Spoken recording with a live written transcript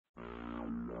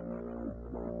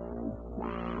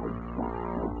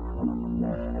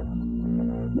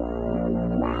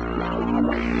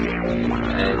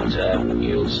and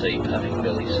you'll see puffing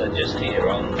billy. So just here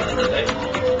on the left,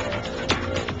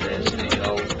 there's the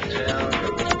old town,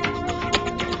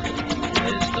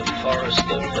 there's the forest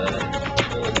of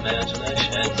tall mountainish,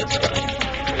 and the train.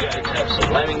 We're going to have some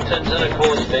lamingtons and of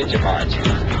course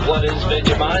Vegemites. What is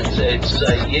Vegemites? It's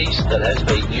a yeast that has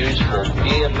been used for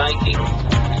beer making.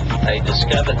 They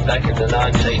discovered back in the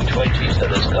 1920s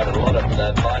that it's got a lot of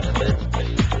vitamin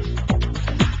B.